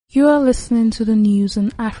You are listening to the news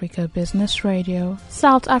on Africa Business Radio.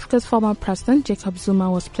 South Africa's former president, Jacob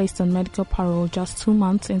Zuma, was placed on medical parole just 2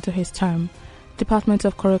 months into his term. Department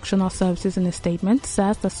of Correctional Services in a statement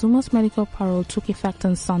says that Zuma's medical parole took effect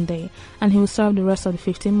on Sunday and he will serve the rest of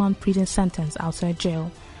the 15-month prison sentence outside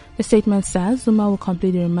jail. The statement says Zuma will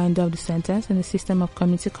complete the remainder of the sentence in the system of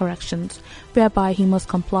community corrections, whereby he must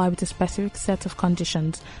comply with a specific set of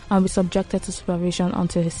conditions and be subjected to supervision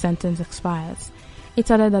until his sentence expires. It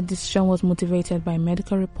added that the decision was motivated by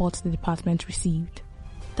medical reports the department received.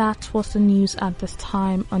 That was the news at this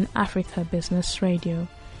time on Africa Business Radio.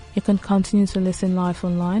 You can continue to listen live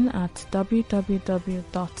online at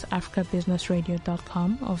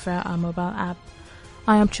www.africabusinessradio.com or via our mobile app.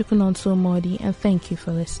 I am Chukunonso Modi and thank you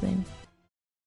for listening.